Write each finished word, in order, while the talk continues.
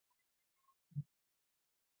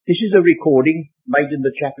This is a recording made in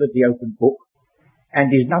the chapel of the Open Book and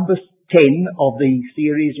is number 10 of the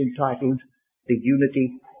series entitled The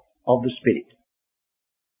Unity of the Spirit.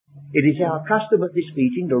 It is our custom at this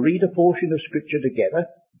meeting to read a portion of Scripture together,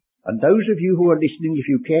 and those of you who are listening, if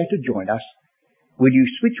you care to join us, will you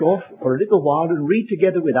switch off for a little while and read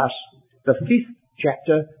together with us the 5th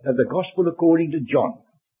chapter of the Gospel according to John.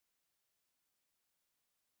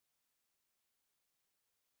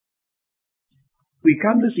 We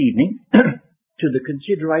come this evening to the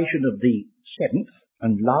consideration of the 7th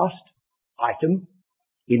and last item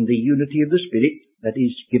in the unity of the Spirit that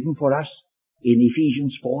is given for us in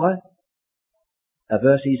Ephesians 4,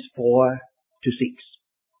 verses 4 to 6.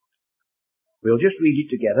 We'll just read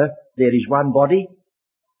it together. There is one body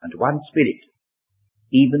and one Spirit,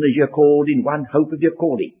 even as you're called in one hope of your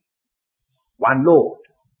calling, one Lord,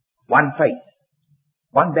 one faith,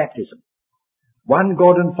 one baptism, one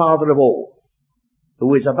God and Father of all,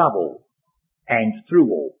 who is above all, and through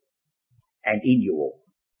all, and in you all.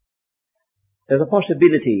 There's a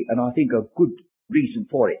possibility, and I think a good reason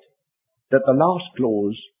for it, that the last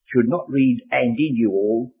clause should not read, and in you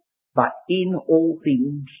all, but in all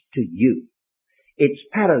things to you. It's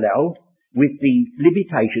paralleled with the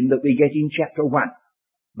limitation that we get in chapter 1,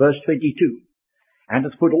 verse 22. And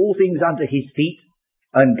hath put all things under his feet,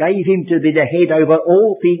 and gave him to be the head over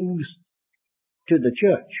all things to the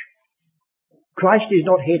church. Christ is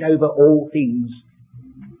not head over all things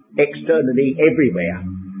externally everywhere.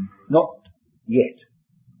 Not yet.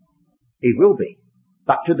 He will be.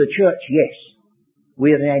 But to the church, yes.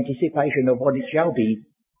 We're in anticipation of what it shall be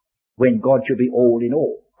when God shall be all in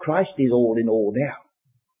all. Christ is all in all now.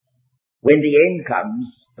 When the end comes,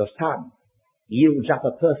 the Son yields up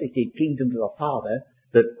a perfected kingdom to the Father,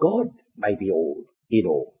 that God may be all in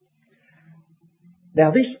all. Now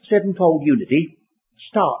this sevenfold unity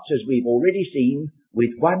starts, as we've already seen, with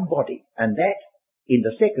one body, and that, in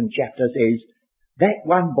the 2nd chapter, says, that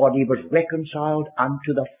one body was reconciled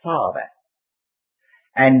unto the Father.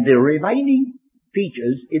 And the remaining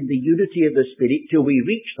features in the unity of the Spirit, till we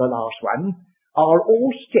reach the last one, are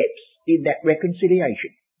all steps in that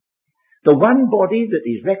reconciliation. The one body that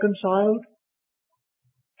is reconciled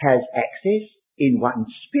has access in one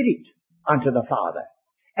Spirit unto the Father.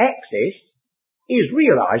 Access is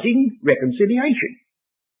realizing reconciliation.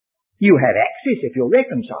 You have access if you're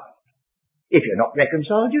reconciled. If you're not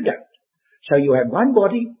reconciled, you don't. So you have one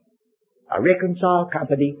body, a reconciled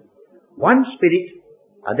company, one Spirit,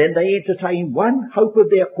 and then they entertain one hope of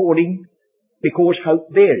their calling, because hope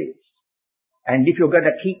varies. And if you're going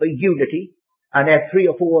to keep a unity and have 3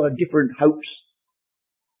 or 4 different hopes,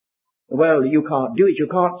 well, you can't do it. You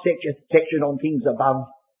can't section on things above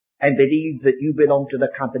and believe that you belong to the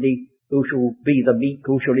company who shall be the meek,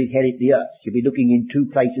 who shall inherit the earth. You'll be looking in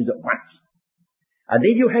 2 places at once. And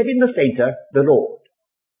then you have in the centre the Lord.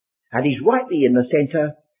 And he's rightly in the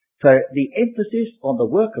centre, for the emphasis on the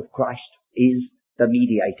work of Christ is the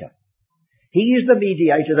mediator. He is the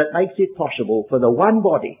mediator that makes it possible for the one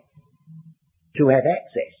body to have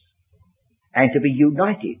access and to be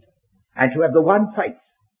united and to have the one faith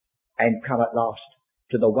and come at last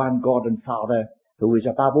to the one God and Father who is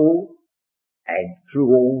above all and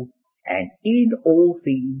through all and in all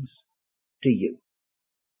things to you.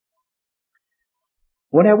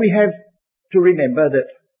 Well, now we have to remember that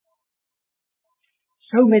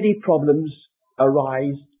so many problems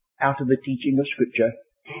arise out of the teaching of Scripture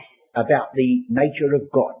about the nature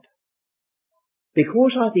of God,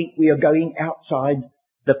 because I think we are going outside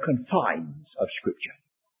the confines of Scripture.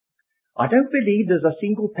 I don't believe there's a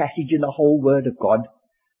single passage in the whole Word of God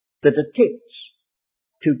that attempts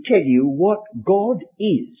to tell you what God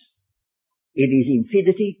is. In his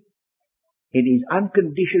infinity, in his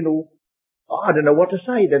unconditional, I don't know what to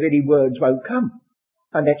say, the very words won't come.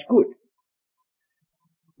 And that's good.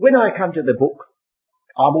 When I come to the book,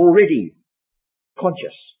 I'm already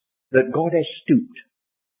conscious that God has stooped.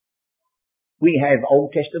 We have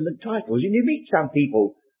Old Testament titles, and you meet some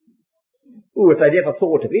people who, if they'd ever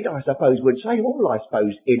thought of it, I suppose would say, well, I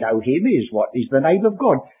suppose Elohim is what is the name of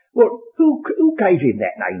God. Well, who gave him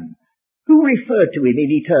that name? Who referred to him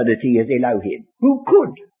in eternity as Elohim? Who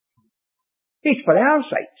could? It's for our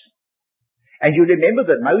sakes. And you remember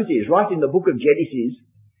that Moses, right in the book of Genesis,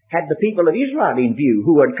 had the people of Israel in view,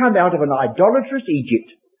 who had come out of an idolatrous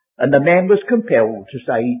Egypt, and the man was compelled to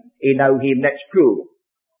say Elohim, that's plural.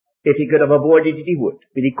 If he could have avoided it, he would,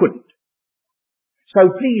 but he couldn't.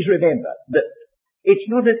 So please remember that it's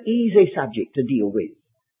not an easy subject to deal with,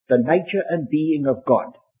 the nature and being of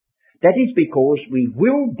God. That is because we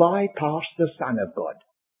will bypass the Son of God.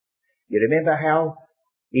 You remember how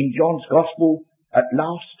in John's Gospel, at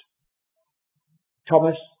last,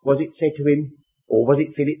 Thomas, was it said to him, or was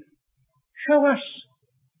it Philip, show us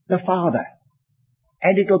the Father,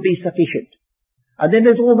 and it'll be sufficient. And then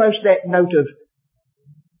there's almost that note of,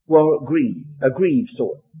 well, a grieved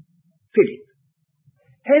sort. Philip,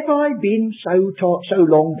 have I been so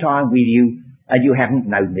long time with you, and you haven't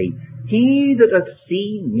known me? He that hath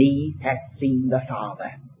seen me hath seen the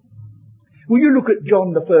Father. Will you look at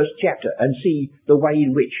John the first chapter and see the way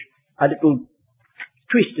in which a little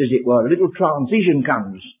twist, as it were, a little transition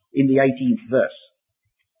comes in the 18th verse.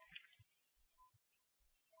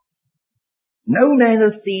 No man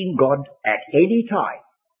hath seen God at any time.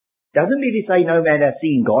 Doesn't merely say no man hath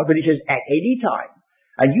seen God, but it says at any time.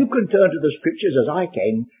 And you can turn to the scriptures, as I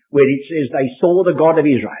can, where it says they saw the God of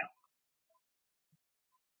Israel.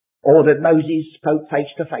 Or that Moses spoke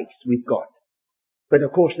face to face with God. But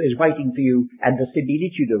of course there's waiting for you, and the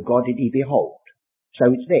similitude of God did he behold.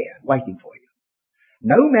 So it's there, waiting for you.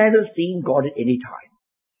 No man has seen God at any time.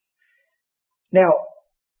 Now,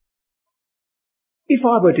 if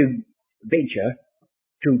I were to venture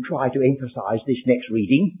to try to emphasize this next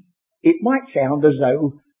reading, it might sound as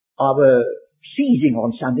though I were seizing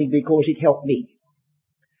on something because it helped me.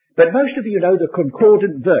 But most of you know the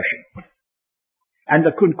concordant version. And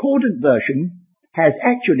the concordant version has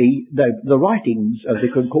actually, the writings of the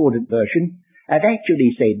concordant version have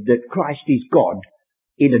actually said that Christ is God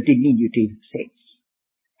in a diminutive sense.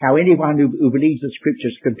 How anyone who believes the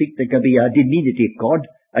scriptures can think there can be a diminutive God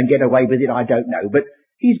and get away with it, I don't know. But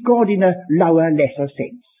he's God in a lower, lesser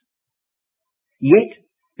sense. Yet,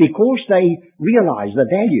 because they realize the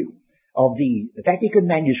value of the Vatican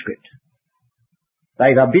manuscript,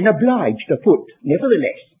 they have been obliged to put,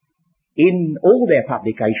 nevertheless, in all their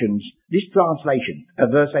publications, this translation of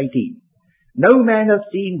verse 18. No man hath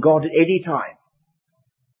seen God at any time.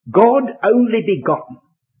 God only begotten.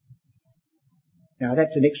 Now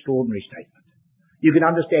that's an extraordinary statement. You can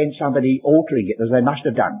understand somebody altering it as they must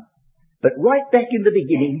have done. But right back in the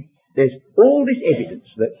beginning, there's all this evidence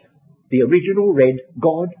that the original read,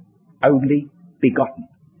 God only begotten.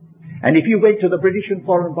 And if you went to the British and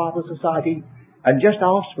Foreign Bible Society and just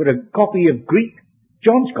asked for a copy of Greek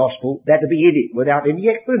John's Gospel, that'd be in it without any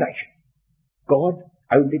explanation. God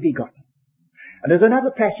only begotten. And there's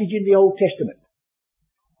another passage in the Old Testament.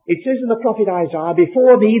 It says in the prophet Isaiah,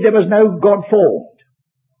 before thee there was no God formed.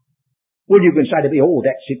 Well, you can say to me, oh,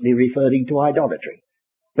 that's simply referring to idolatry.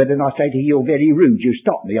 But then I say to you, you're very rude. You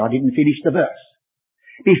stopped me. I didn't finish the verse.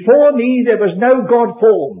 Before me there was no God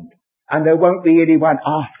formed, and there won't be anyone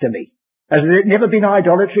after me. Has there never been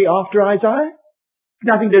idolatry after Isaiah?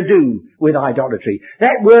 Nothing to do with idolatry.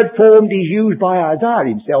 That word formed is used by Isaiah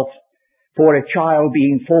himself for a child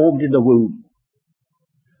being formed in the womb.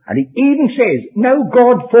 And it even says, no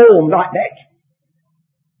God formed like that.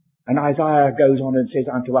 And Isaiah goes on and says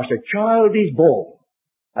unto us, a child is born,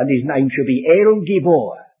 and his name shall be El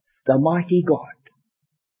Gibor, the mighty God.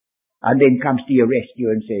 And then comes to your rescue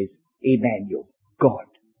and says, Emmanuel, God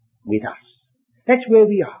with us. That's where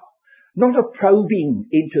we are. Not a probing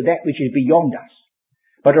into that which is beyond us,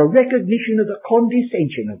 but a recognition of the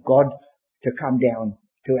condescension of God to come down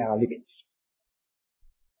to our limits.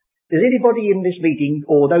 Does anybody in this meeting,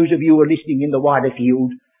 or those of you who are listening in the wider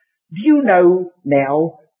field, do you know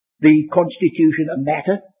now the constitution of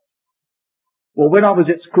matter? Well, when I was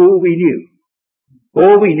at school, we knew.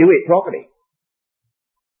 Oh, we knew it properly.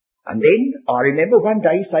 And then I remember one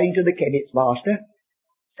day saying to the chemist master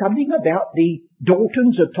something about the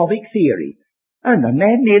Dalton's atomic theory, and the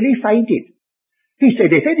man nearly fainted. He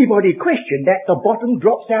said, if anybody questioned that, the bottom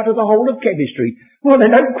drops out of the whole of chemistry. Well, they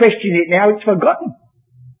don't question it now, it's forgotten.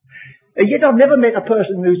 And yet I've never met a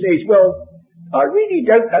person who says, well, I really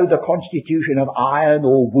don't know the constitution of iron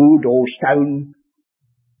or wood or stone.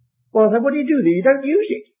 Well, then what do? You don't use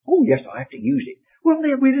it. Oh, yes, I have to use it. Well,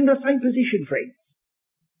 we're in the same position, friends.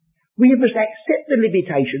 We must accept the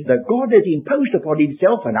limitation that God has imposed upon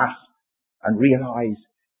himself and us, and realize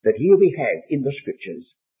that here we have in the scriptures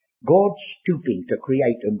God stooping to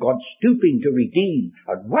create and God stooping to redeem.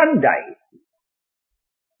 And one day,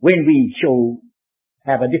 when we shall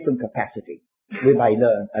have a different capacity, we may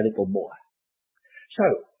learn a little more.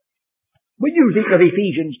 So, when you think of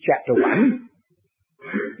Ephesians chapter 1,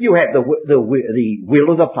 you have the will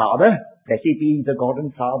of the Father, blessed be the God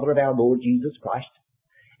and Father of our Lord Jesus Christ.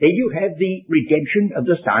 Then you have the redemption of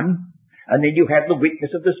the Son, and then you have the witness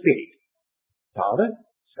of the Spirit. Father,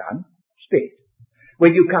 Son, Spirit.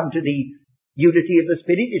 When you come to the unity of the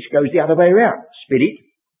Spirit, it goes the other way around. Spirit,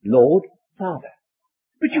 Lord, Father.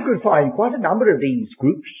 But you can find quite a number of these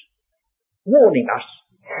groups warning us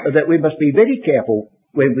that we must be very careful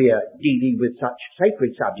when we are dealing with such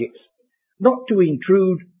sacred subjects, not to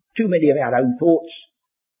intrude too many of our own thoughts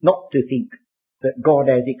not to think that God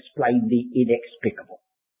has explained the inexplicable.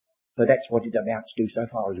 So that's what it amounts to so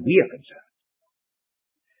far as we are concerned.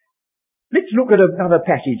 Let's look at another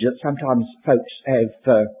passage that sometimes folks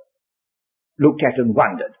have looked at and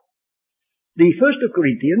wondered. The 1 of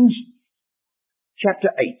Corinthians, chapter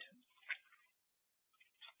 8.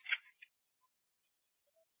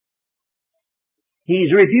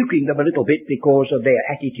 He's rebuking them a little bit because of their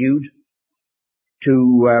attitude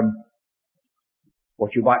to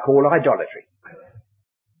what you might call idolatry.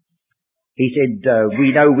 He said,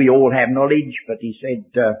 we know we all have knowledge, but he said,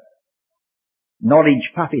 knowledge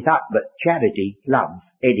puffeth up, but charity, love,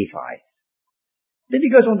 edifieth. Then he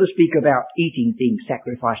goes on to speak about eating things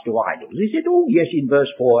sacrificed to idols. He said, oh yes, in verse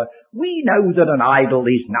 4, we know that an idol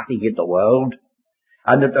is nothing in the world,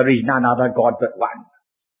 and that there is none other God but one.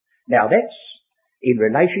 Now that's in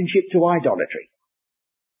relationship to idolatry.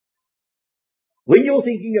 When you're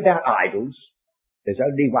thinking about idols, there's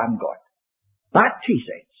only one God. But, he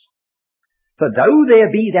says, for though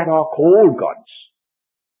there be that are called gods,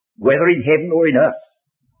 whether in heaven or in earth,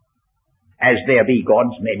 as there be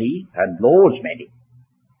gods many and lords many.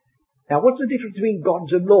 Now what's the difference between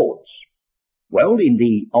gods and lords? Well, in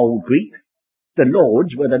the old Greek, the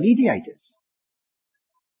lords were the mediators.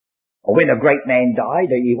 Or when a great man died,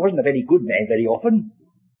 he wasn't a very good man very often.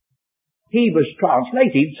 He was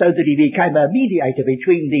translated so that he became a mediator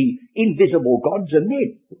between the invisible gods and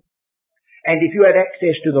men. And if you have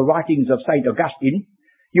access to the writings of St. Augustine,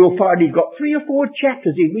 you'll find he's got 3 or 4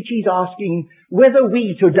 chapters in which he's asking whether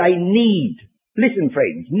we today need, listen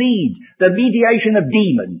friends, need the mediation of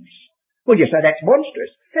demons. Well, you say that's monstrous.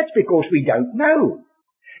 That's because we don't know.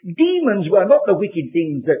 Demons were not the wicked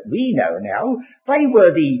things that we know now. They were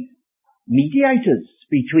the mediators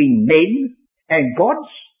between men and gods.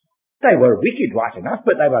 They were wicked right enough,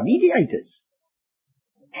 but they were mediators.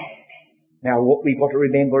 Now what we've got to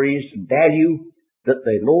remember is value that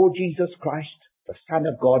the Lord Jesus Christ, the Son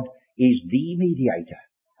of God, is the mediator.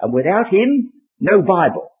 And without him, no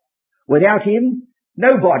Bible. Without him,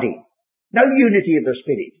 no body. No unity of the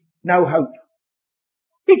Spirit. No hope.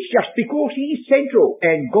 It's just because he's central,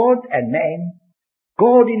 and God and man,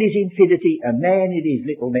 God in his infinity and man in his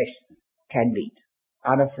littleness, can meet,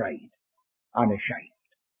 unafraid, unashamed.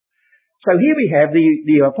 So here we have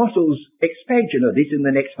the Apostles' expansion of this in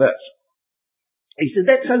the next verse. He said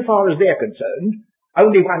that so far as they're concerned,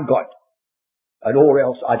 only one God, and all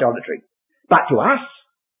else idolatry. But to us,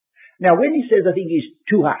 now when he says the thing is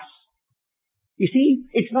to us, you see,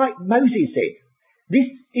 it's like Moses said, this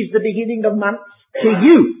is the beginning of months to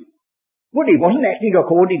you. Well, he wasn't acting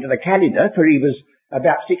according to the calendar, for he was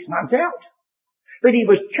about 6 months out. But he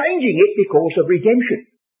was changing it because of redemption.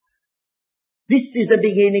 This is the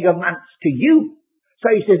beginning of months to you. So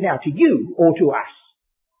he says now to you or to us.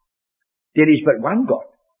 There is but one God,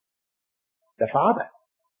 the Father,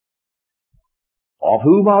 of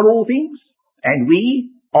whom are all things, and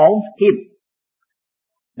we of him.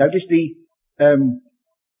 Notice the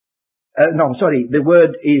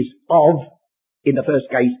word is of in the first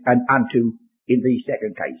case and unto in the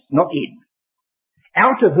second case, not in.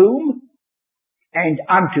 Out of whom and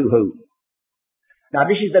unto whom. Now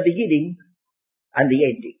this is the beginning and the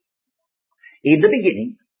ending. In the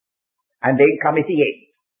beginning, and then cometh the end.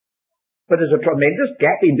 But there's a tremendous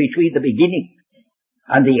gap in between the beginning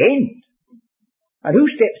and the end. And who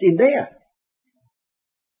steps in there?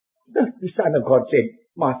 The Son of God said,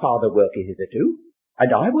 my Father worketh hitherto,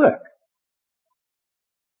 and I work.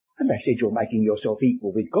 And they said, you're making yourself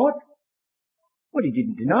equal with God. Well, he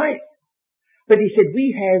didn't deny it. But he said,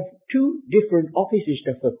 we have 2 different offices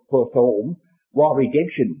to perform while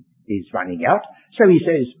redemption is running out. So he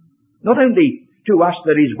says, not only to us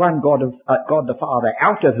there is one God the Father,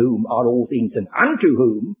 out of whom are all things and unto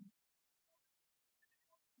whom,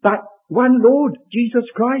 but one Lord, Jesus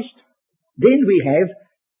Christ. Then we have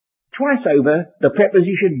twice over the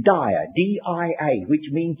preposition dia, D-I-A, which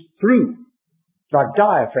means through. It's like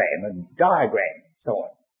diaphragm and diagram, so on.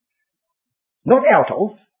 Not out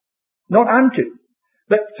of, not unto,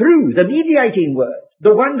 but through, the mediating word,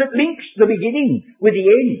 the one that links the beginning with the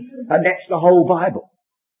end, and that's the whole Bible.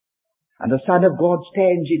 And the Son of God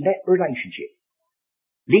stands in that relationship,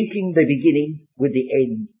 linking the beginning with the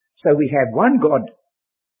end. So we have one God,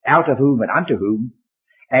 out of whom and unto whom,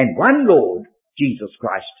 and one Lord, Jesus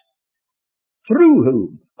Christ, through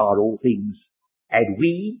whom are all things, and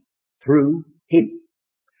we through him.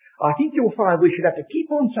 I think you'll find we should have to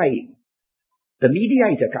keep on saying, the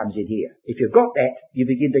mediator comes in here. If you've got that, you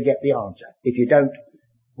begin to get the answer. If you don't,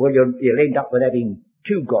 well, you'll end up with having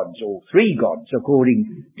 2 gods or 3 gods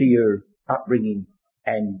according to your upbringing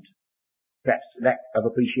and perhaps lack of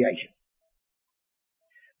appreciation.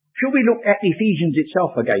 Shall we look at Ephesians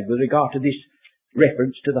itself again with regard to this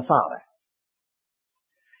reference to the Father?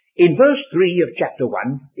 In verse 3 of chapter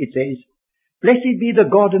 1, it says, "Blessed be the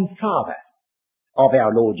God and Father of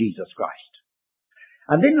our Lord Jesus Christ."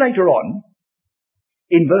 And then later on,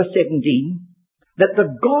 in verse 17, that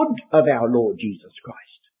the God of our Lord Jesus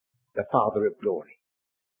Christ, the Father of glory.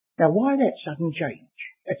 Now why that sudden change?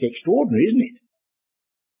 That's extraordinary, isn't it?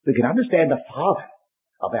 We can understand the Father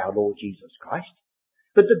of our Lord Jesus Christ,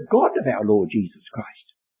 but the God of our Lord Jesus Christ.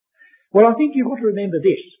 Well, I think you've got to remember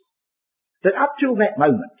this, that up till that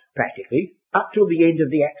moment, practically, up till the end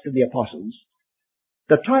of the Acts of the Apostles,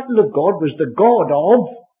 the title of God was the God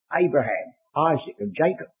of Abraham, Isaac and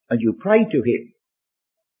Jacob, and you pray to him.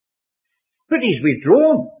 But he's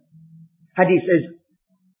withdrawn, and he says,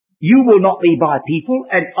 "You will not be my people,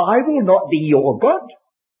 and I will not be your God."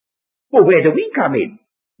 Well, where do we come in?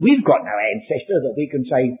 We've got no ancestor that we can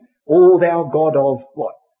say, "Oh, thou God of,"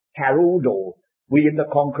 what, Harold, or William the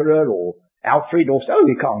Conqueror, or Alfred, or so.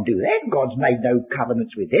 We can't do that. God's made no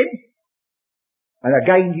covenants with them. And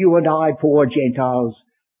again, you and I, poor Gentiles,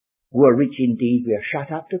 were rich indeed. We are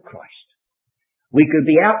shut up to Christ. We could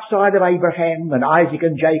be outside of Abraham and Isaac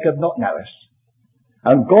and Jacob, not know us.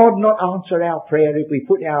 And God not answer our prayer if we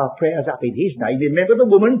put our prayers up in his name. Remember the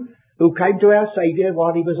woman who came to our Saviour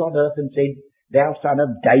while he was on earth and said, "Thou son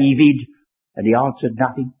of David," and he answered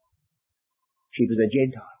nothing. She was a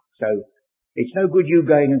Gentile. So it's no good you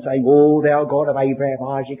going and saying, "Oh, thou God of Abraham,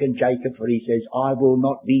 Isaac and Jacob," for he says, "I will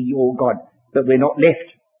not be your God." But we're not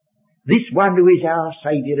left. This one who is our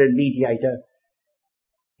Saviour and Mediator,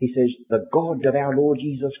 he says, the God of our Lord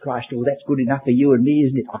Jesus Christ. Oh, that's good enough for you and me,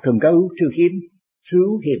 isn't it? I can go to him,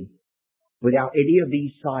 through him, without any of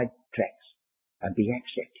these side tracks, and be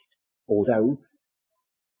accepted. Although,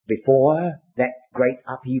 before that great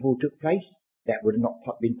upheaval took place, that would not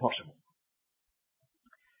have been possible.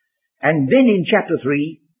 And then in chapter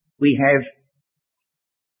 3, we have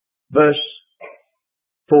verse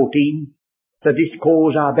 14, "For this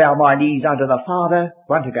cause I bow my knees unto the Father,"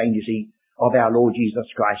 once again you see, "of our Lord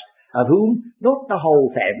Jesus Christ, of whom," not the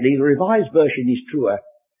whole family, the Revised Version is truer,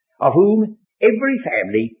 "of whom every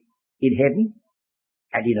family in heaven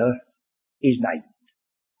and in earth is named."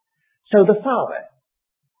 So the Father,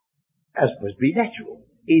 as must be natural,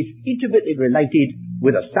 is intimately related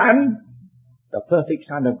with a Son, the perfect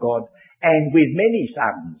Son of God, and with many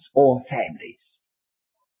sons or families.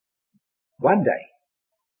 One day,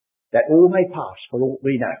 that all may pass for aught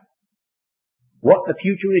we know. What the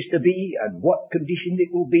future is to be, and what condition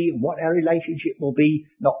it will be, and what our relationship will be,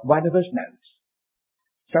 not one of us knows.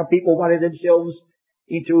 Some people worry themselves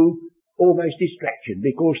into almost distraction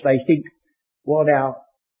because they think, well now,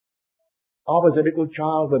 I was a little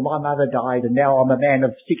child when my mother died and now I'm a man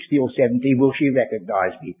of 60 or 70, will she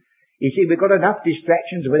recognise me? You see, we've got enough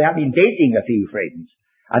distractions without inventing a few friends.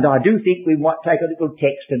 And I do think we might take a little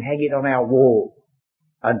text and hang it on our wall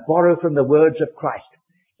and borrow from the words of Christ.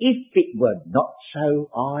 "If it were not so,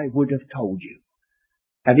 I would have told you."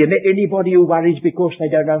 Have you met anybody who worries because they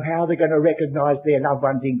don't know how they're going to recognise their loved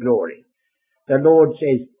ones in glory? The Lord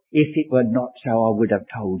says, "If it were not so, I would have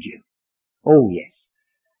told you." Oh yes.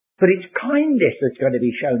 But it's kindness that's going to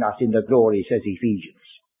be shown us in the glory, says Ephesians.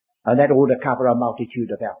 And that ought to cover a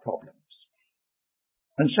multitude of our problems.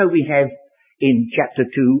 And so we have in chapter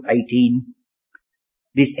 2:18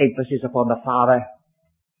 this emphasis upon the Father.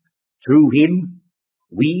 Through him,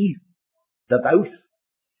 we, the both,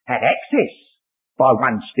 had access by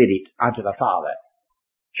one Spirit unto the Father.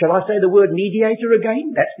 Shall I say the word mediator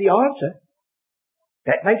again? That's the answer.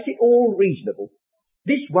 That makes it all reasonable.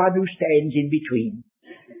 This one who stands in between.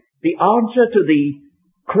 The answer to the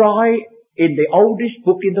cry in the oldest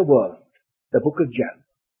book in the world, the book of Job.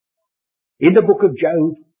 In the book of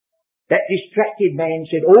Job, that distracted man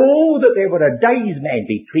said, "Oh, that there were a day's man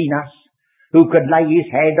between us who could lay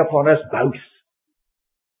his hand upon us both."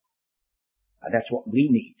 And that's what we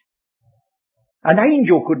need. An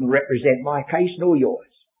angel couldn't represent my case nor yours.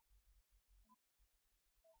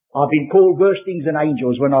 I've been called worse things than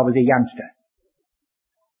angels when I was a youngster.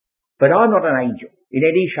 But I'm not an angel in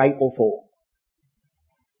any shape or form.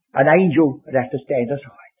 An angel would have to stand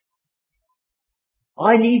aside.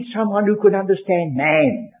 I need someone who can understand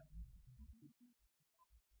man.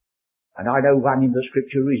 And I know one in the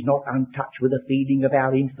Scripture who is not untouched with the feeling of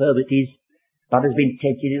our infirmities, but has been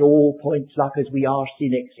tempted in all points like as we are,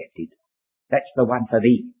 sin accepted. That's the one for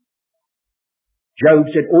me. Job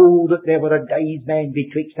said, "Oh, that there were a day's man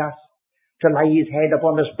betwixt us to lay his hand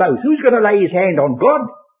upon us both." Who's going to lay his hand on God?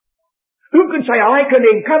 Who can say, "I can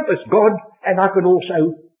encompass God and I can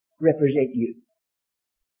also represent you"?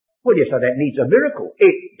 Well, you say that needs a miracle.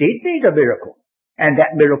 It did need a miracle. And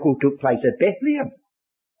that miracle took place at Bethlehem.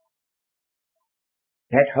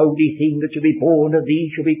 That holy thing that shall be born of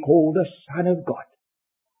thee shall be called the Son of God.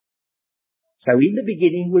 So in the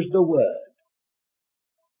beginning was the Word.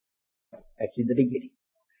 That's in the beginning.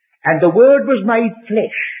 And the Word was made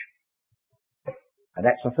flesh. And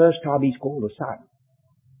that's the first time he's called the Son.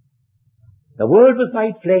 The Word was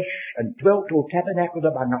made flesh and dwelt or tabernacled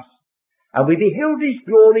among us. And we beheld his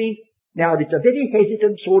glory. Now it's a very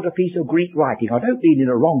hesitant sort of piece of Greek writing. I don't mean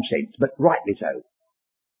in a wrong sense, but rightly so.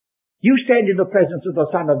 You stand in the presence of the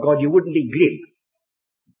Son of God, you wouldn't be glib.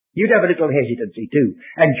 You'd have a little hesitancy too.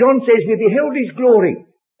 And John says, we beheld his glory.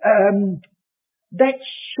 That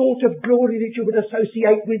sort of glory that you would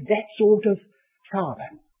associate with that sort of Father.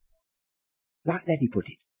 Like that he put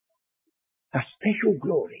it. A special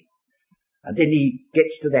glory. And then he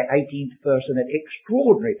gets to that 18th verse and that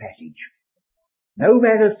extraordinary passage. No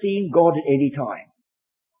man has seen God at any time.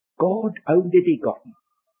 God only begotten.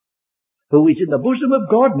 Who is in the bosom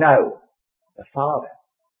of God? No. The Father.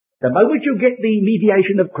 The moment you get the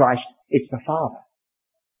mediation of Christ, it's the Father.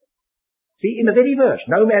 See, in the very verse,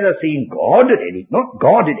 no man has seen God at any, not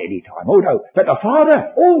God at any time. Oh no, but the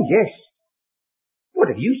Father. Oh yes. What,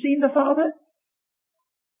 have you seen the Father?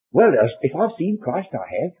 Well, if I've seen Christ, I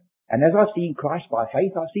have. And as I've seen Christ by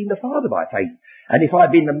faith, I've seen the Father by faith. And if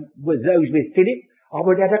I'd been with those with Philip, I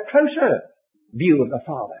would have had a closer view of the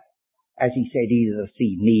Father. As he said, he that hath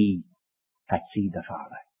seen me hath seen the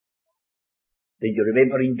Father. Then you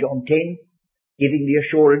remember in John 10, giving the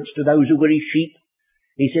assurance to those who were his sheep,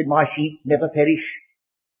 he said, my sheep never perish,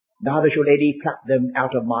 neither shall any pluck them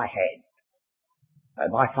out of my hand.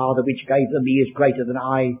 And my Father which gave them me is greater than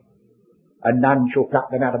I, and none shall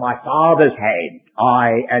pluck them out of my Father's hand.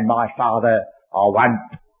 I and my Father are one.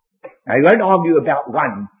 Now you won't argue about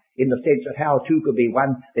one in the sense of how two could be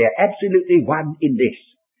one. They're absolutely one in this,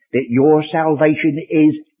 that your salvation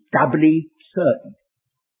is doubly certain.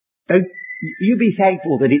 Don't you be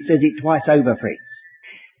thankful that it says it twice over, friends.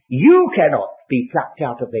 You cannot be plucked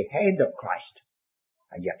out of the hand of Christ,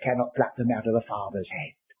 and you cannot pluck them out of the Father's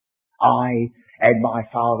hand. I and my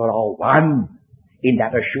Father are one in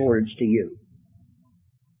that assurance to you.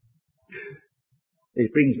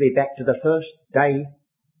 This brings me back to the first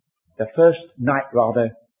night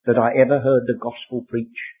that I ever heard the gospel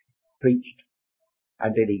preached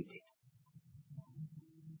and believed it.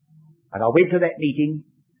 And I went to that meeting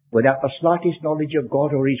without the slightest knowledge of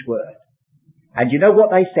God or his word. And you know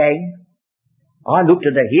what they sang? I looked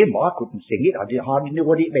at the hymn, I couldn't sing it, I hardly knew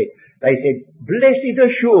what it meant. They said, blessed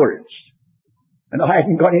assurance. And I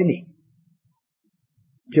hadn't got any.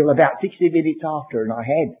 Till about 60 minutes after, and I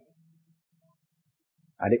had.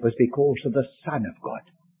 And it was because of the Son of God.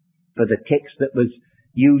 For the text that was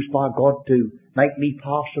used by God to make me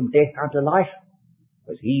pass from death unto life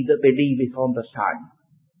was he that believeth on the Son.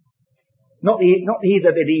 Not he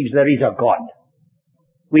that believes there is a God.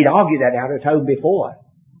 We'd argued that out at home before.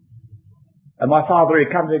 And my father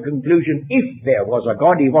had come to the conclusion, if there was a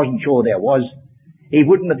God, he wasn't sure there was, he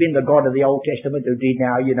wouldn't have been the God of the Old Testament who did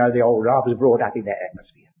now, I was brought up in that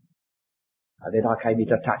atmosphere. And then I came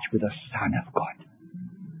into touch with the Son of God.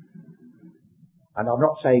 And I'm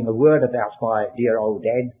not saying a word about my dear old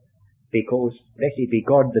dad, because, blessed be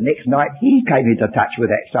God, the next night he came into touch with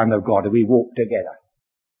that Son of God and we walked together.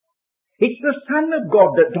 It's the Son of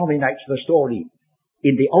God that dominates the story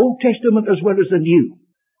in the Old Testament as well as the New.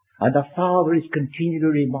 And the Father is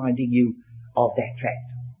continually reminding you of that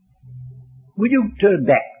fact. Will you turn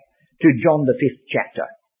back to John the 5th chapter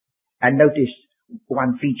and notice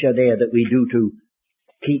one feature there that we do to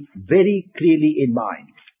keep very clearly in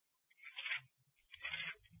mind.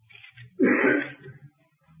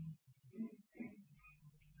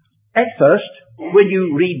 At first, when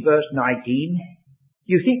you read verse 19,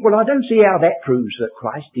 you think, well, I don't see how that proves that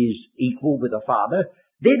Christ is equal with the Father.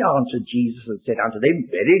 Then answered Jesus and said unto them,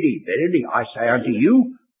 verily, verily, I say unto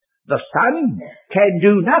you, the Son can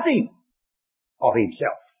do nothing of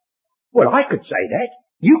himself. Well, I could say that.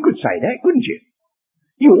 You could say that, couldn't you?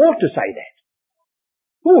 You ought to say that.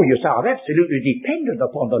 Oh, you say, I'm absolutely dependent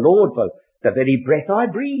upon the Lord for the very breath I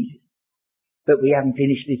breathe. But we haven't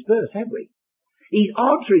finished this verse, have we? He's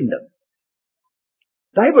answering them.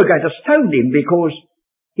 They were going to stone him because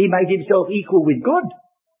he made himself equal with God.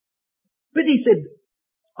 But he said,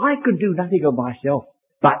 I can do nothing of myself,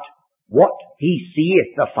 but what he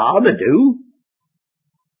seeth the Father do.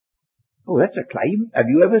 Oh, that's a claim. Have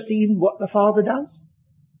you ever seen what the Father does?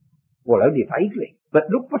 Well, only vaguely. But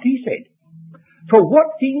look what he said. For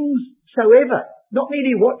what things soever, not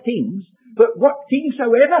merely what things, but what things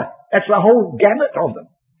soever. That's the whole gamut of them.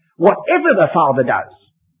 Whatever the Father does,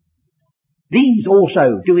 These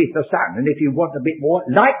also doeth the Son, and if you want a bit more,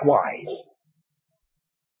 likewise.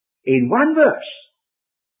 In one verse.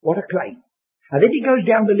 What a claim. And then he goes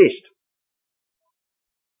down the list.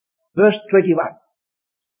 Verse 21.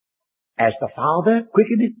 As the Father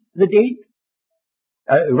quickeneth the dead,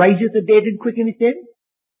 raiseth the dead and quickeneth them,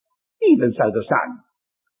 even so the Son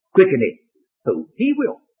quickeneth who he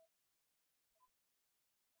will.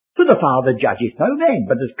 For the Father judgeth no man,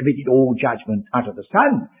 but has committed all judgment unto the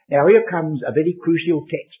Son. Now here comes a very crucial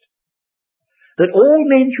text. That all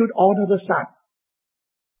men should honour the Son,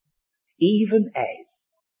 even as.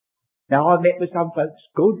 Now I've met with some folks,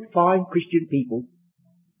 good, fine Christian people,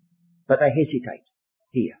 but they hesitate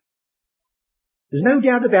here. There's no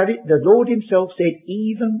doubt about it, the Lord himself said,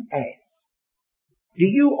 even as. Do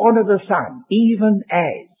you honour the Son, even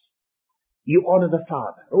as you honour the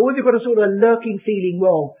Father? Or have you got a sort of lurking feeling,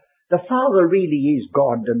 well, the Father really is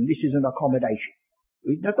God and this is an accommodation?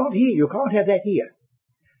 That's not here, you can't have that here.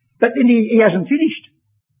 But then he hasn't finished.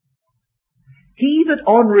 He that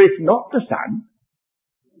honoureth not the Son,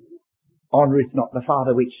 honoureth not the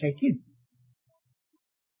Father which sent him.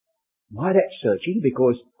 Why, that's searching,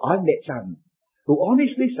 because I've met some who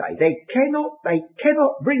honestly say they cannot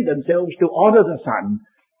bring themselves to honour the Son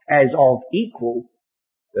as of equal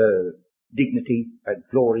dignity and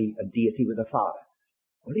glory and deity with the Father.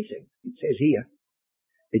 Well, listen, it says here,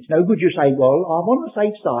 it's no good you say, well, I'm on the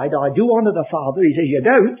safe side, I do honour the Father. He says you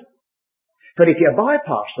don't. But if you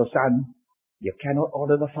bypass the Son, you cannot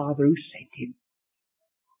honour the Father who sent him.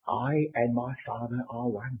 I and my Father are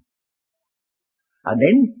one. And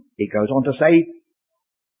then it goes on to say,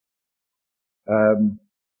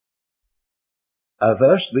 a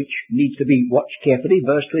verse which needs to be watched carefully,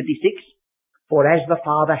 verse 26, for as the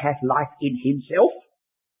Father hath life in himself,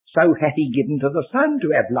 so hath he given to the Son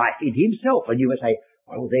to have life in himself. And you will say,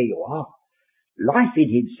 well, there you are. Life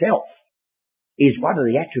in himself is one of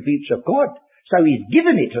the attributes of God. So he's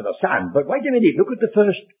given it to the Son. But wait a minute, look at the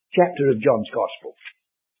first chapter of John's Gospel.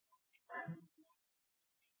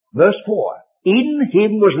 Verse 4, in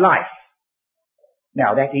him was life.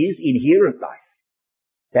 Now that is inherent life.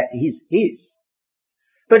 That is his.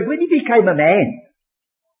 But when he became a man,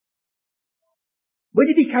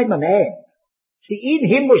 see, in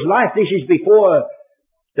him was life. This is before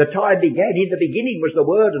the time began. In the beginning was the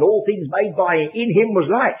Word, and all things made by him. In him was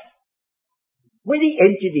life. When he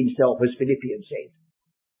emptied himself, as Philippians said,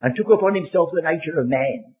 and took upon himself the nature of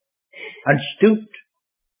man, and stooped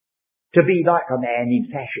to be like a man in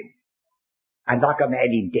fashion, and like a man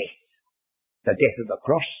in death, the death of the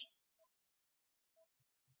cross,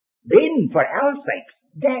 then for our sakes,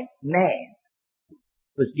 that man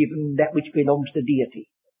was given that which belongs to deity.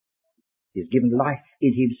 He is given life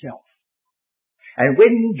in himself. And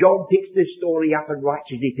when John picks this story up and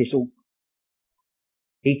writes his epistle,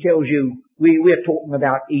 he tells you, we're talking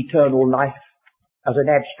about eternal life as an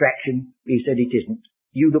abstraction. He said it isn't.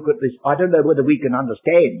 You look at this, I don't know whether we can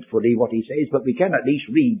understand fully what he says, but we can at least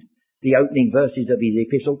read the opening verses of his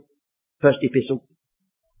epistle, first epistle.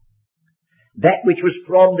 That which was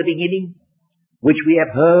from the beginning, which we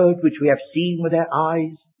have heard, which we have seen with our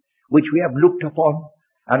eyes, which we have looked upon,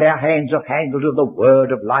 and our hands have handled of the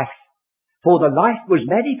word of life. For the life was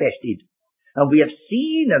manifested, and we have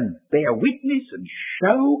seen and bear witness and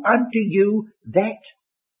show unto you that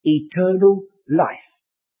eternal life,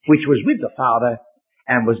 which was with the Father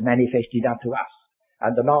and was manifested unto us.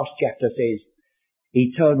 And the last chapter says,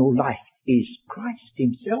 eternal life is Christ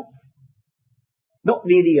himself. Not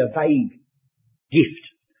merely a vague gift,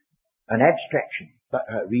 an abstraction, but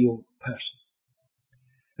a real person.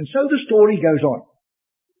 And so the story goes on.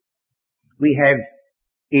 We have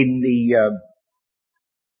in the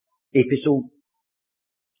epistle,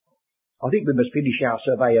 I think we must finish our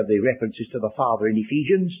survey of the references to the Father in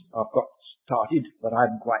Ephesians. I've got started, but I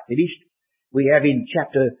haven't quite finished. We have in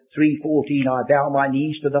chapter 3:14, I bow my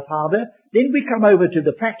knees to the Father. Then we come over to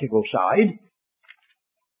the practical side.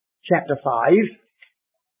 Chapter 5,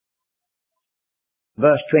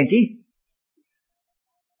 verse 20.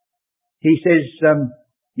 He says,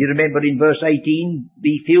 you remember in verse 18,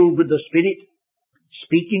 be filled with the Spirit,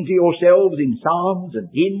 speaking to yourselves in psalms and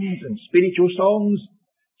hymns and spiritual songs,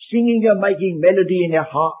 singing and making melody in your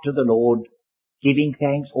heart to the Lord, giving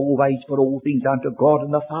thanks always for all things unto God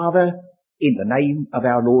and the Father, in the name of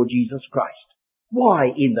our Lord Jesus Christ. Why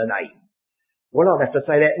in the name? Well, I'll have to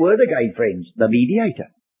say that word again, friends, the mediator.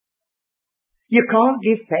 You can't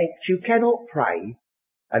give thanks, you cannot pray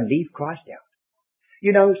and leave Christ out.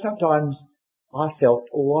 You know, sometimes I felt,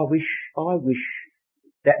 I wish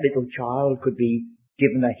that little child could be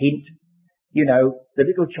given a hint. You know, the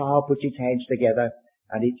little child puts its hands together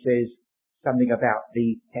and it says, something about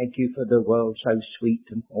the thank you for the world so sweet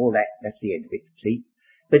and all that. That's the end of it, see.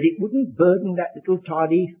 But it wouldn't burden that little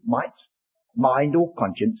tiny mite's mind or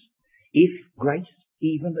conscience if grace,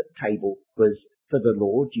 even at table, was for the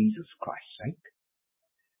Lord Jesus Christ's sake.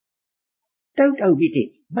 Don't omit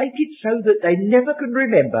it. Make it so that they never can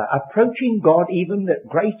remember approaching God even at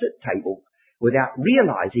grace at table without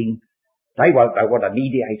realizing they won't know what a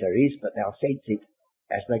mediator is, but they'll sense it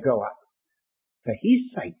as they grow up. For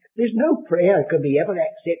his sake, there's no prayer can be ever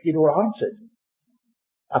accepted or answered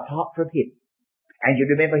apart from him. And you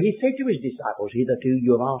remember he said to his disciples, hitherto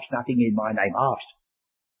you have asked nothing in my name, ask.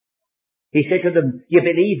 He said to them, you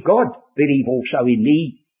believe God, believe also in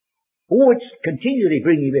me. Oh, it's continually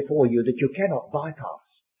bringing before you that you cannot bypass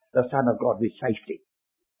the Son of God with safety.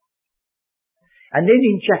 And then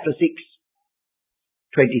in chapter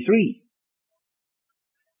 6:23,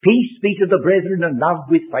 peace be to the brethren and love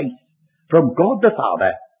with faith from God the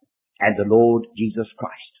Father and the Lord Jesus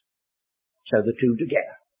Christ. So the two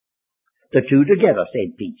together. The two together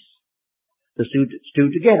send peace. The two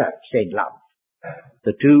together send love.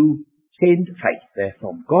 The two send faith. They're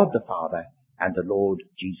from God the Father and the Lord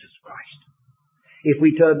Jesus Christ. If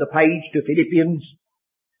we turn the page to Philippians,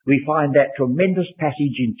 we find that tremendous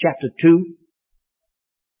passage in chapter 2,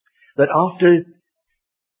 that after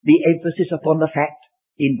the emphasis upon the fact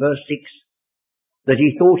in verse 6, that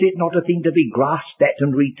he thought it not a thing to be grasped at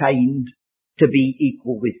and retained to be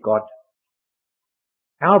equal with God.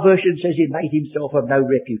 Our version says he made himself of no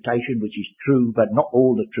reputation, which is true, but not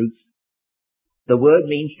all the truth. The word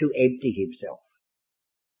means to empty himself.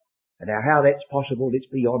 And now how that's possible, it's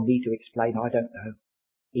beyond me to explain, I don't know.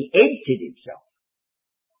 He emptied himself.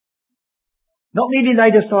 Not merely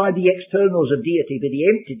laid aside the externals of deity, but he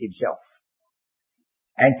emptied himself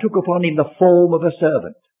and took upon him the form of a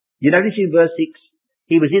servant. You notice in verse 6,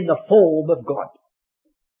 he was in the form of God.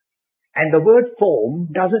 And the word form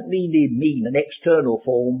doesn't mean an external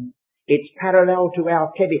form. It's parallel to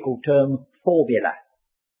our chemical term formula.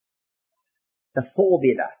 The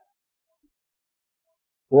formula.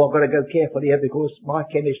 Well, I've got to go carefully here because my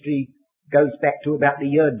chemistry goes back to about the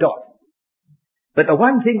year dot. But the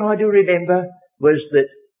one thing I do remember was that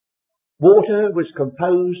water was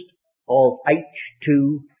composed of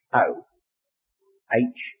H2O.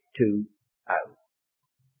 H2O.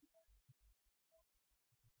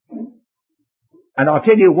 And I'll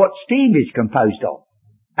tell you what steam is composed of.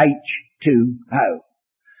 H2O.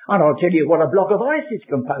 And I'll tell you what a block of ice is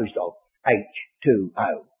composed of.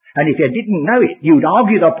 H2O. And if you didn't know it, you'd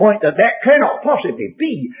argue the point that that cannot possibly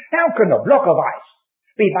be. How can a block of ice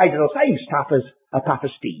be made of the same stuff as a puff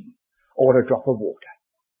of steam or a drop of water?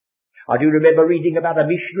 I do remember reading about a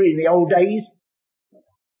missionary in the old days.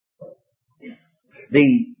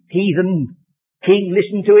 The heathen king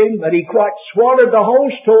listened to him and he quite swallowed the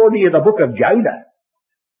whole story of the book of Jonah.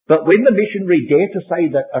 But when the missionary dared to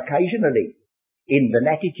say that occasionally, in the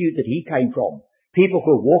latitude that he came from, people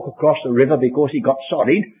could walk across the river because he got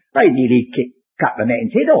solid, they nearly cut the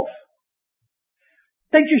man's head off.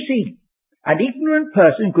 Don't you see? An ignorant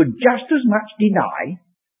person could just as much deny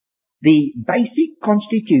the basic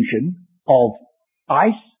constitution of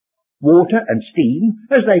ice, water and steam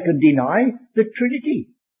as they can deny the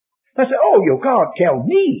Trinity. They say, oh, you can't tell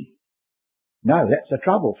me. No, that's the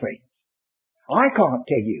trouble, friends. I can't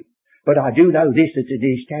tell you. But I do know this, it's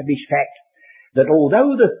an established fact, that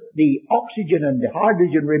although the oxygen and the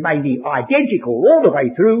hydrogen remaining identical all the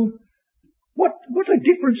way through, what a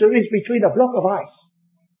difference there is between a block of ice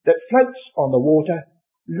that floats on the water,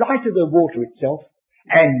 lighter than water itself,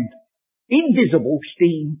 and invisible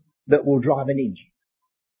steam that will drive an engine.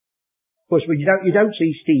 Of course, when you don't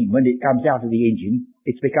see steam when it comes out of the engine,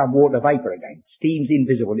 it's become water vapour again. Steam's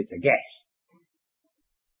invisible, it's a gas.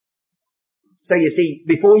 So you see,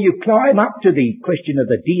 before you climb up to the question of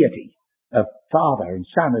the deity of Father and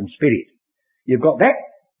Son and Spirit, you've got that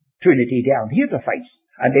Trinity down here to face,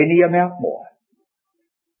 and any amount more.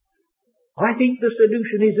 I think the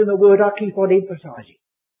solution is in the word I keep on emphasising.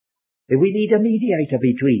 That we need a mediator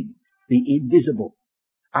between the invisible,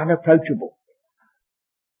 unapproachable,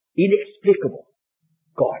 inexplicable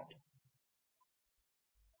God.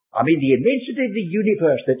 I mean, the immensity of the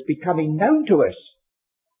universe that's becoming known to us,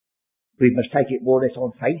 we must take it more or less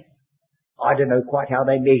on faith. I don't know quite how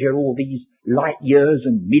they measure all these light years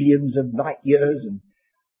and millions of light years and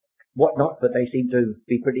whatnot, but they seem to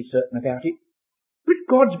be pretty certain about it. But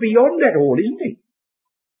God's beyond that all, isn't he?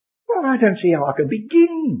 Well, I don't see how I can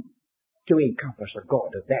begin to encompass a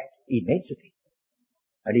God of that immensity.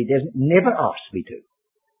 And he doesn't never ask me to.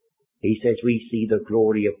 He says we see the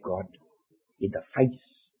glory of God in the face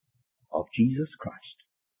of Jesus Christ.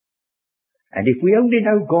 And if we only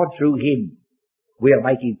know God through him, we are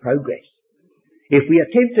making progress. If we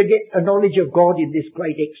attempt to get a knowledge of God in this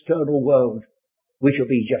great external world, we shall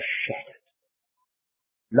be just shattered.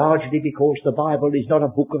 Largely because the Bible is not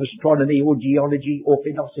a book of astronomy or geology or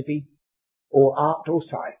philosophy or art or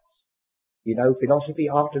science. You know, philosophy,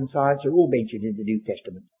 art and science are all mentioned in the New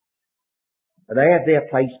Testament. They have their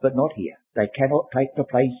place, but not here. They cannot take the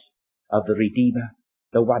place of the Redeemer,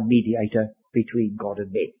 the one mediator between God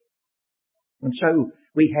and men. And so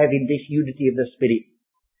we have in this unity of the Spirit,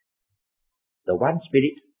 the one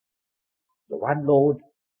Spirit, the one Lord,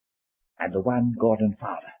 and the one God and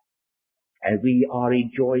Father. And we are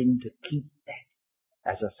enjoined to keep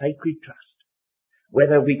that as a sacred trust.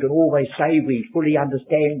 Whether we can always say we fully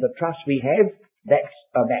understand the trust we have, that's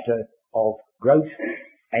a matter of growth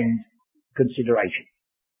and consideration.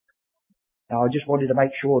 Now I just wanted to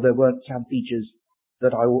make sure there weren't some features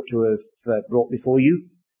that I ought to have brought before you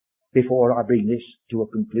before I bring this to a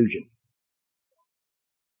conclusion.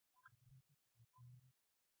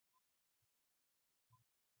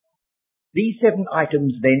 These 7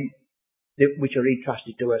 items then, which are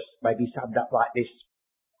entrusted to us, may be summed up like this: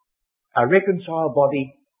 a reconciled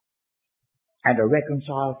body and a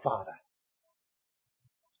reconciled Father.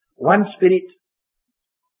 One Spirit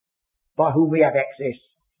by whom we have access,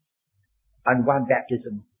 and one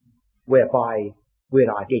baptism whereby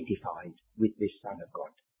we're identified with this Son of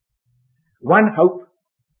God. One hope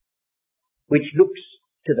which looks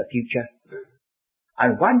to the future,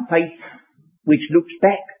 and one faith which looks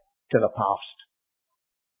back to the past,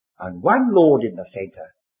 and one Lord in the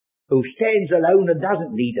centre who stands alone and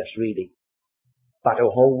doesn't need us really, but who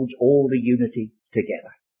holds all the unity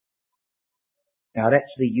together. Now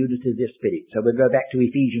that's the unity of the Spirit. So we'll go back to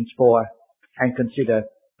Ephesians 4 and consider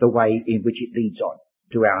the way in which it leads on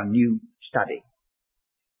to our new study.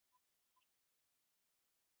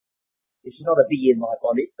 It's not a bee in my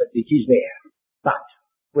bonnet, but it is there. But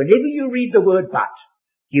whenever you read the word but,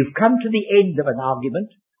 you've come to the end of an argument,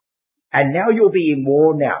 and now you'll be in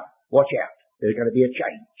war now. Watch out. There's going to be a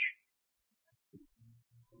change.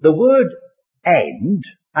 The word and,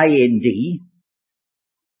 A-N-D,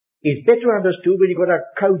 is better understood when you've got a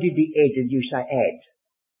code in the end and you say add,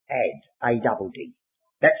 A-double-D.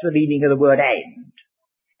 That's the meaning of the word and.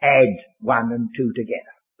 Add 1 and 2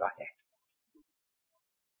 together, like that.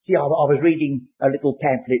 See, I was reading a little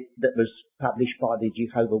pamphlet that was published by the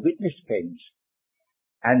Jehovah's Witness friends,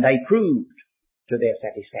 and they proved to their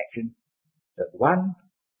satisfaction that 1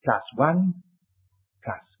 plus 1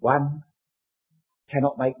 plus 1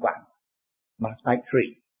 cannot make 1, must make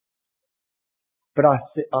 3. But I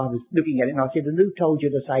was looking at it and I said, and who told you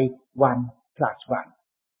to say 1 plus 1?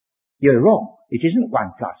 You're wrong. It isn't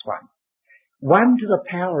 1 plus 1. 1 to the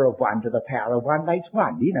power of 1 to the power of 1 makes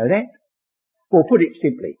 1. Do you know that? Or put it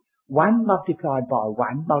simply, 1 multiplied by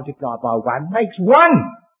 1 multiplied by 1 makes 1.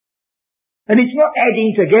 And it's not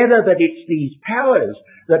adding together, but it's these powers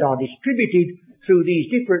that are distributed through these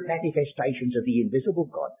different manifestations of the invisible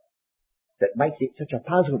God that makes it such a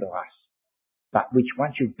puzzle to us. But which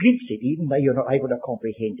once you glimpse it, even though you're not able to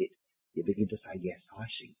comprehend it, you begin to say, yes, I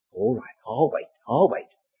see. All right, I'll wait.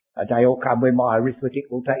 A day will come when my arithmetic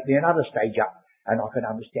will take me another stage up and I can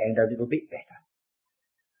understand a little bit better.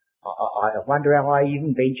 I wonder how I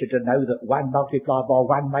even venture to know that 1 multiplied by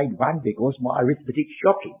 1 made 1 because my arithmetic's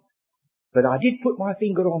shocking. But I did put my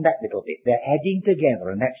finger on that little bit. They're adding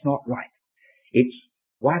together and that's not right. It's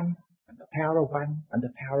 1 and the power of 1 and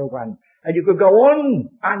the power of 1. And you could go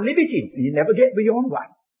on unlimited and you never get beyond 1.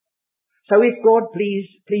 So if God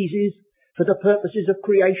pleases for the purposes of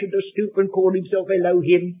creation to stoop and call himself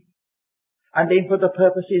Elohim, and then for the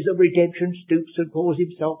purposes of redemption stoops and calls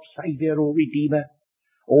himself Saviour or Redeemer,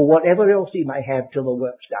 or whatever else he may have till the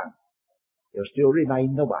work's done, he'll still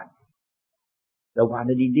remain the one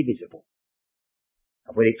and indivisible,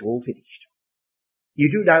 and when it's all finished.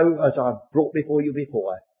 You do know, as I've brought before you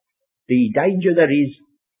before, the danger there is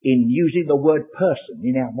in using the word person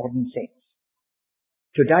in our modern sense.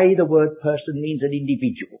 Today the word person means an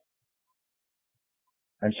individual.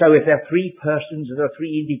 And so if there are 3 persons, there are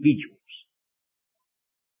 3 individuals.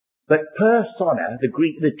 But persona, the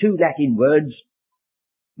 2 Latin words,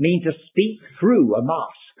 mean to speak through a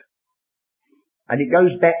mask. And it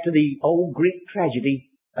goes back to the old Greek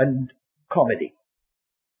tragedy and comedy.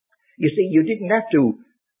 You see, you didn't have to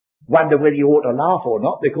wonder whether you ought to laugh or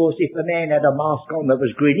not, because if the man had a mask on that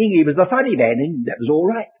was grinning, he was the funny man, and that was all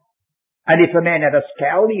right. And if the man had a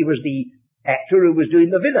scowl, he was the actor who was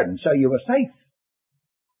doing the villain, so you were safe.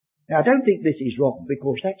 Now, I don't think this is wrong,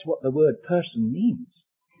 because that's what the word person means.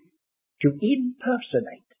 To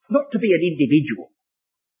impersonate, not to be an individual,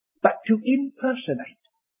 but to impersonate.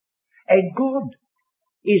 And God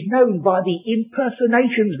is known by the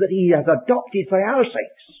impersonations that he has adopted for our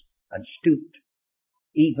sakes, and stooped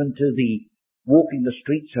even to the walking the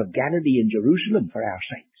streets of Galilee and Jerusalem for our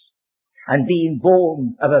sakes, and being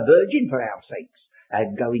born of a virgin for our sakes,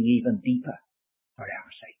 and going even deeper for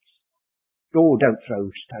our sakes. Oh, don't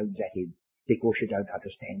throw stones at him because you don't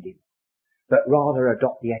understand him, but rather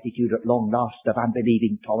adopt the attitude at long last of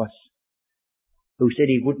unbelieving Thomas, who said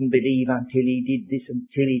he wouldn't believe until he did this,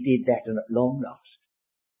 until he did that, and at long last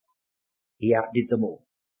he outdid them all.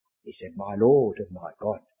 He said, "My Lord and my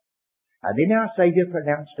God." And then our Saviour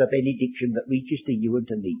pronounced a benediction that reaches to you and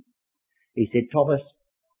to me. He said, "Thomas,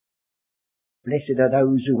 blessed are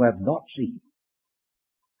those who have not seen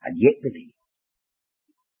and yet believe."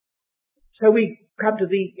 So we come to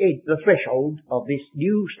the edge, the threshold of this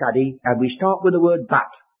new study, and we start with the word "but."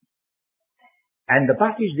 And the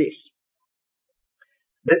but is this,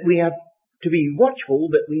 that we have to be watchful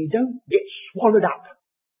that we don't get swallowed up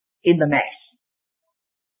in the mass.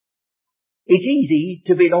 It's easy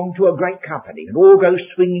to belong to a great company and all go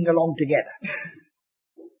swinging along together.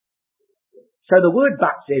 So the word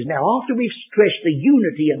 "but" says, now after we've stressed the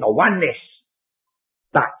unity and the oneness,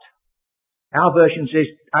 but, our version says,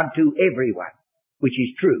 unto everyone, which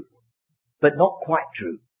is true, but not quite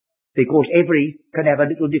true, because every can have a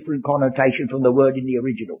little different connotation from the word in the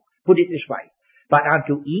original. Put it this way, but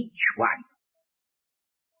unto each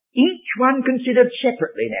one considered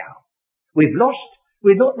separately now. We've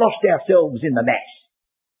not lost ourselves in the mass.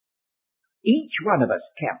 Each one of us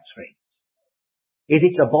counts, friends. If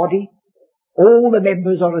it's a body, all the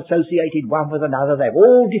members are associated one with another. They have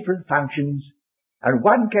all different functions, and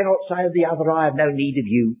one cannot say of the other, "I have no need of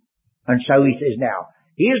you." And so he says, now,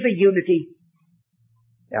 here's the unity.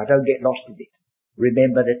 Now don't get lost in it.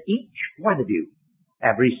 Remember that each one of you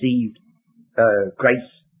have received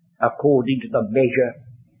grace according to the measure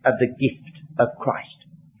of the gift of Christ.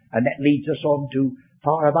 And that leads us on to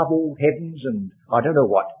far above all heavens and I don't know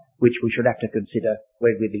what, which we should have to consider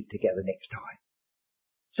when we meet together next time.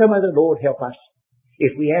 So may the Lord help us.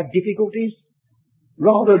 If we have difficulties,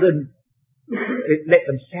 rather than let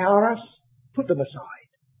them sour us, put them aside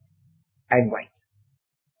and wait.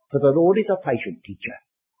 For the Lord is a patient teacher,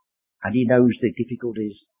 and he knows the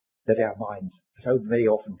difficulties that our minds so very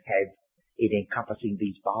often have in encompassing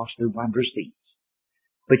these vast and wondrous things.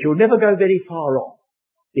 But you'll never go very far wrong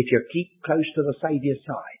if you keep close to the Saviour's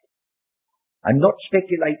side and not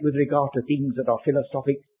speculate with regard to things that are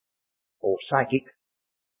philosophic or psychic,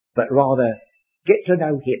 but rather get to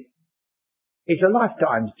know him. It's a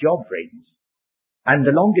lifetime's job, friends, and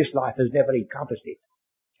the longest life has never encompassed it.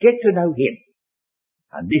 Get to know him,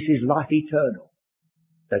 and this is life eternal,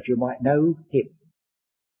 that you might know him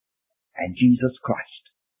and Jesus Christ,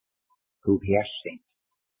 whom he has sent.